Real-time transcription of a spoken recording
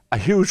A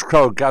huge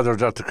crowd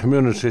gathered at the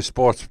Community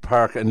Sports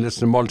Park in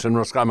Lisnamult in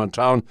Roscommon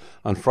Town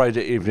on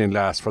Friday evening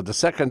last for the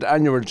second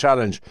annual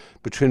challenge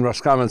between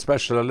Roscommon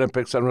Special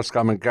Olympics and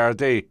Roscommon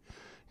Gardai.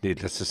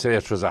 Needless to say,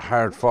 it was a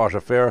hard-fought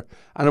affair,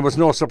 and it was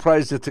no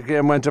surprise that the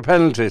game went to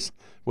penalties,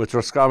 with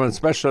Roscommon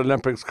Special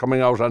Olympics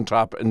coming out on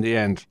top in the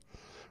end.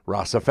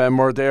 Ross FM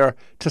were there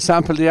to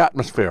sample the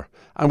atmosphere,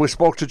 and we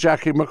spoke to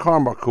Jackie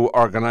McCormack, who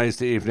organised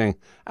the evening,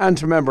 and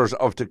to members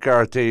of the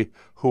Gardai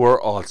who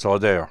were also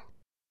there.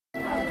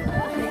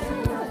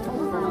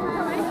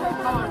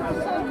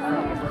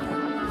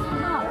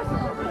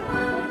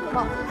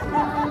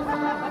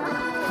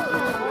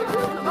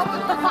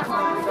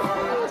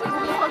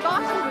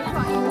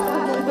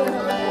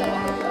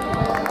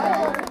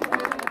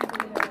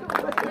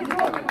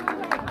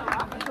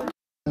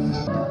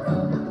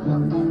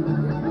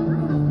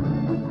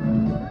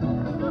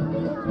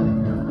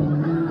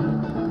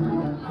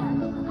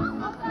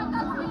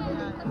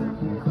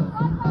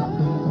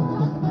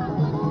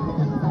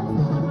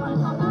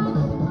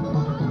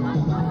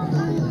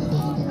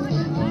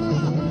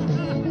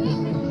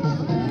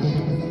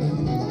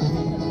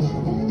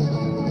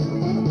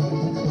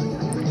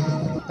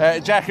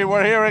 Jackie,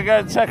 we're here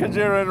again, second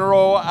year in a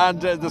row, and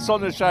the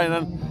sun is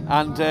shining,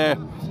 and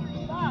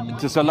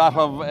there's a lot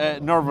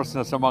of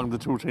nervousness among the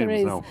two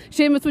teams now.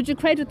 Seamus, would you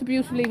credit the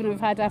beautiful evening we've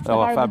had after the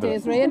horrible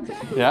day's rain?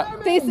 Yeah.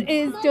 This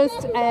is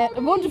just a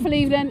wonderful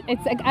evening.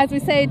 It's, as we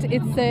said,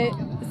 it's the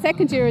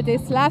second year of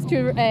this. Last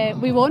year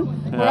we won.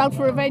 We're out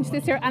for revenge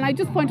this year, and I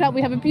just point out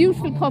we have a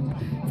beautiful cup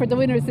for the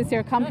winners this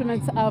year,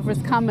 compliments of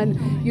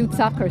Roscommon Youth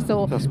Soccer.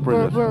 So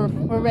we're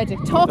ready.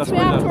 Talk to me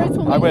afterwards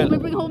when we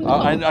bring home the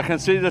cup. I can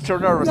see that you're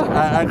nervous.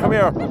 And come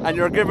here, and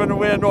you're giving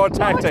away no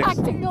tactics.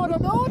 No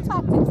tactics.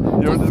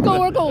 Just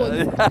score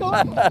goals.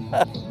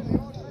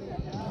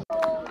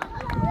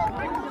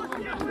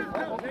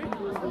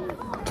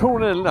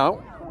 2-0 now.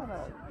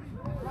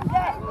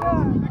 Yes!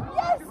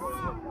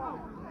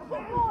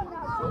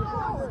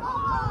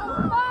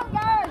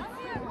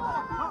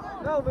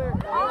 Go, Mary.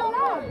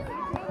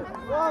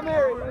 Go on,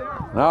 Mary.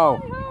 Now.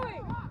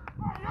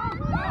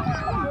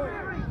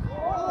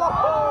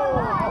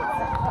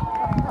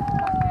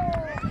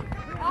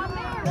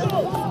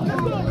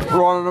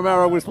 Ronan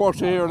O'Mara, we spoke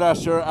to you here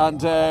last year, and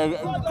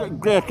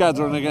great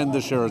gathering again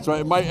this year. It's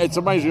a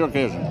mighty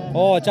occasion.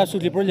 Oh, it's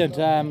absolutely brilliant.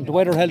 The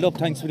weather held up,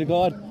 thanks be to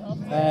God.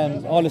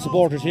 All the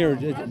supporters here,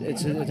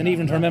 it's an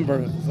evening to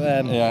remember for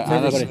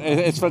everybody.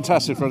 It's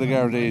fantastic for the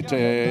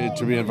Gardai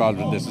to be involved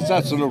in this. It's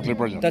absolutely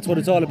brilliant. That's what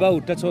it's all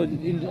about. That's what out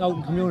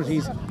in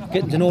communities,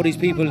 getting to know these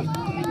people,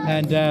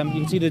 and you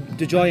can see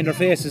the joy in their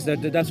faces.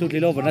 They're absolutely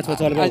loving. That's what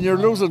it's all about. And you're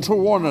losing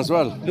 2-1 as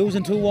well.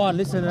 Losing 2-1.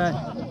 Listen,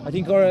 I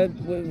think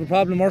the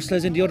problem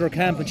Ursula's in the other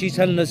camp, and she's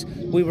telling us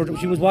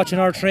she was watching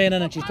our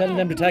training, and she's telling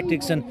them the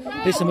tactics. And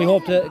listen, we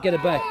hope to get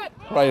it back.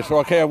 Right.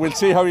 Okay. We'll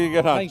see how you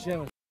get on. Thanks,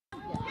 Seamus.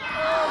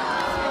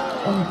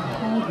 Come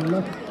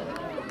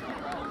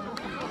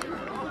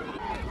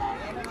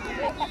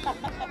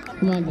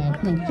on now,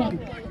 come on,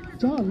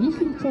 John, you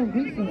should throw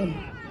great for him.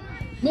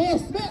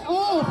 Miss,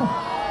 oh!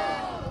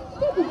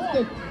 Stupid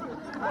stick.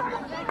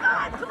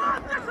 Come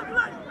on,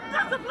 discipline!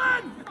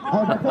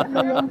 Oh, they're putting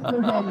their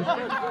youngsters on.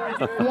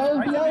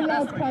 The old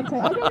lads can't say,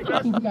 I don't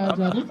think he's a guy,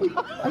 John.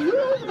 Are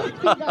you old enough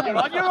to be a guy? You're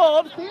on your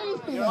own.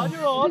 Seriously, you're on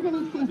your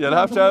own. You'll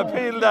have to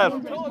appeal that.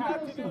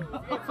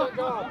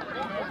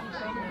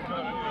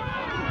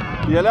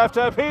 You'll have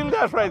to appeal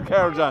that red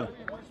card, John.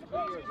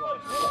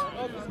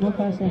 No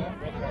pressure.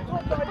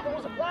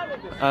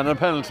 And a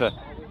penalty.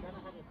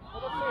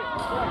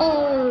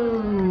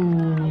 Oh!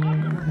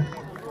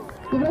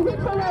 But I think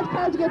for red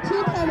card you get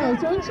 2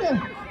 penalties, don't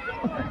you?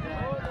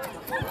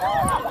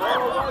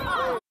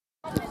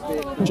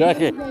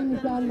 Jackie,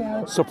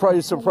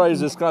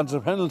 surprise, it's gone to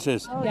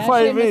penalties. Yeah,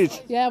 5 Seamus,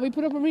 each. Yeah, we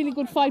put up a really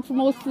good fight for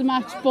most of the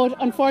match, but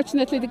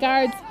unfortunately the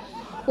Guards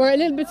were a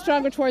little bit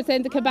stronger towards the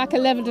end. They came back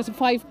 11 to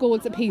 5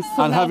 goals apiece.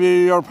 So and have you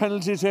your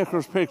penalty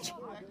takers picked?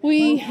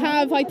 We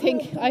have, I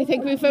think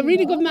we have a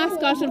really good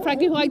mascot in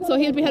Frankie White, so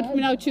he'll be helping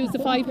me now choose the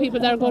 5 people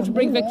that are going to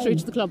bring victory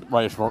to the club.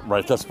 Right,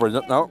 that's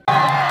brilliant now.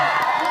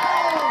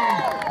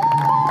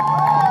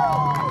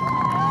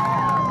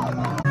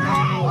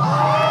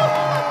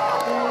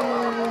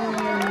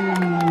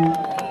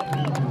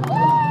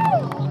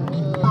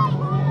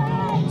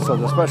 So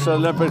the Special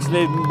Olympics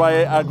leading by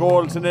a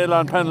 1-0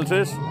 on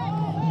penalties.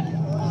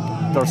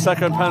 Their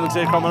second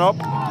penalty coming up.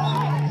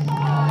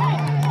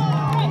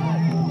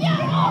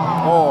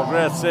 Oh,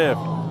 great save.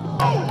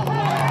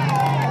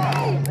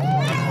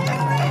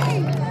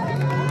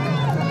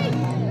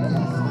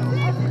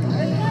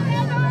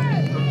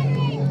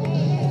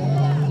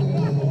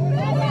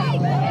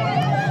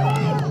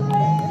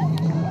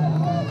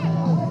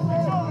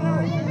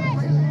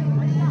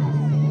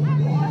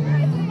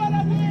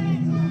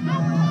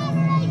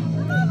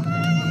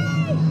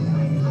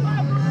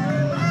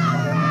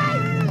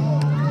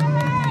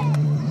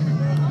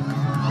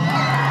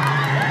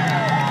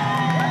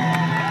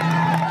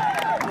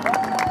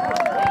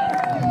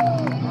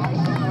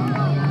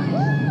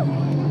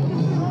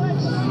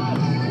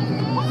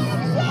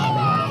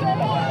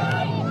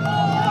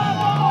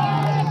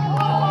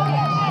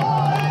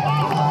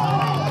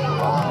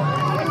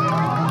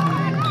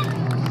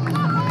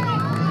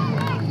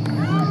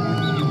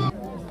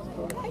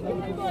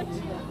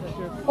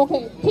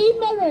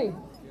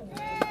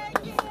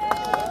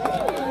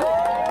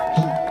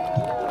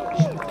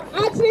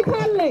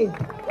 family.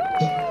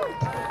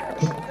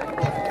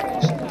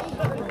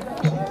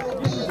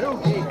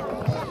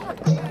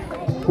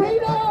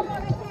 Freedom.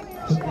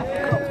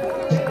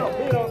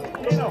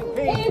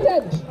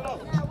 Eden.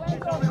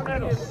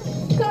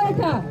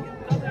 Serica.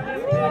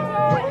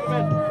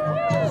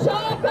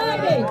 Sean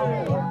Baggy.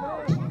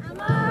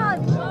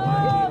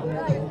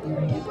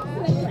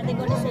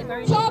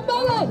 Sean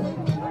Mullen.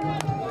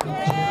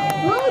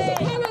 Rosie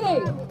Kennedy.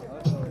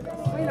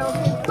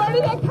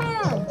 Bernadette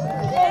Carr.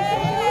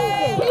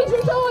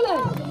 Peter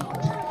Dolan.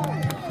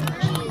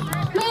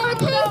 Laura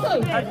Casey.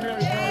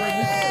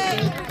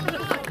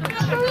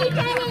 Marie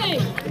Kennedy.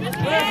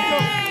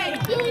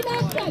 Dewey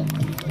Maxton.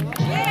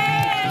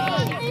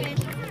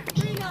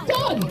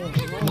 Dunn.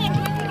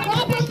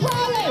 Robert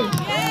Crowley.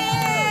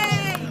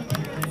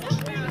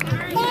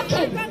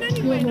 Martin.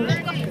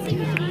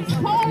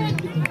 Corin.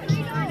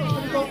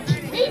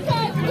 Eva,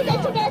 we'll get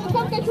you back.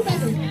 Come get you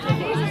back.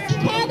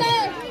 Heather.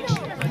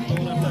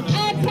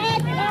 And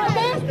Ted, our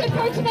basket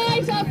for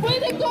tonight, a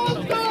winning goal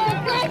scorer,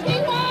 Granty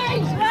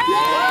White.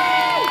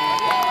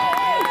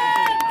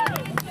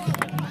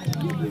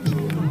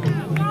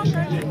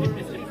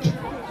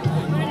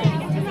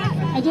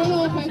 I don't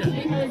know if I should be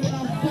heard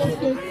enough, but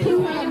there's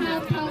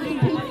 2,500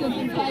 pizzas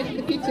inside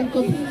the kitchen, so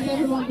please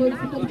everyone go to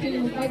come in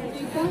and buy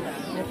pizza.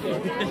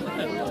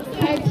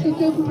 Thanks to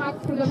Supermax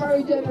for the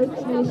very generous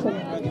donation.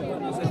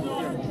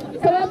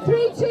 Can I have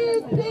 3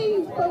 cheers,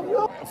 please,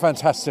 for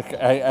Fantastic,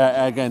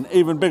 again,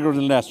 even bigger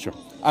than last year,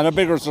 and a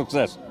bigger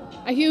success.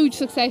 A huge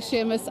success,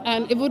 Seamus,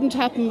 and it wouldn't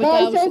happen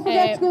without the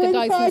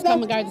guys from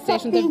Roscommon Garda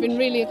Station. They've been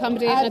really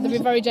accommodating and they've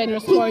been very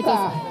generous towards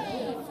us.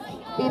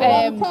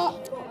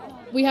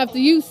 We have the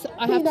use,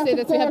 I have to say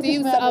this, we have the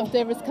use of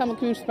the Roscommon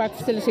Community Park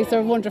facilities.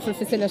 They're a wonderful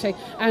facility,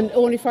 and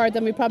only for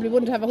them we probably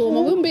wouldn't have a home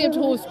and wouldn't be able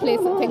to host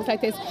places and things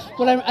like this.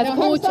 But as a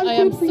coach, I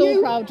am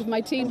so proud of my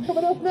team.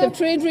 They've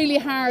trained really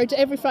hard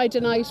every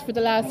Friday night for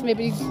the last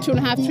maybe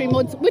 2.5, 3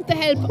 months with the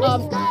help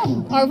of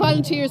our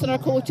volunteers and our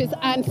coaches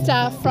and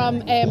staff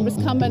from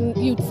Roscommon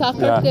Youth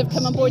Soccer. Yeah. They've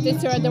come on board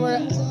this year and they were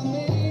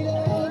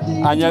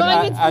And you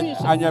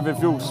have a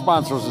few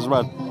sponsors as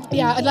well.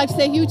 Yeah, I'd like to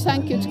say a huge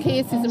thank you to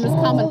Casey's and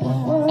Roscommon.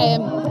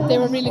 They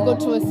were really good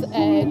to us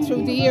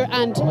through the year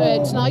and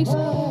tonight.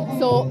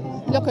 So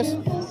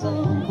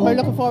we're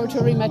looking forward to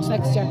a rematch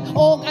next year.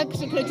 Oh,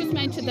 actually, could I just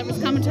mention that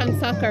Roscommon Town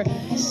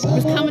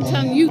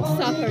Youth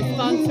Soccer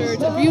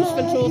sponsored a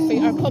beautiful trophy,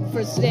 our cup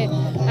for us today,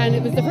 and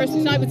tonight was the first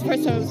time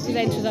it was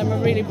presented, and we're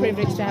really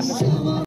privileged to have it.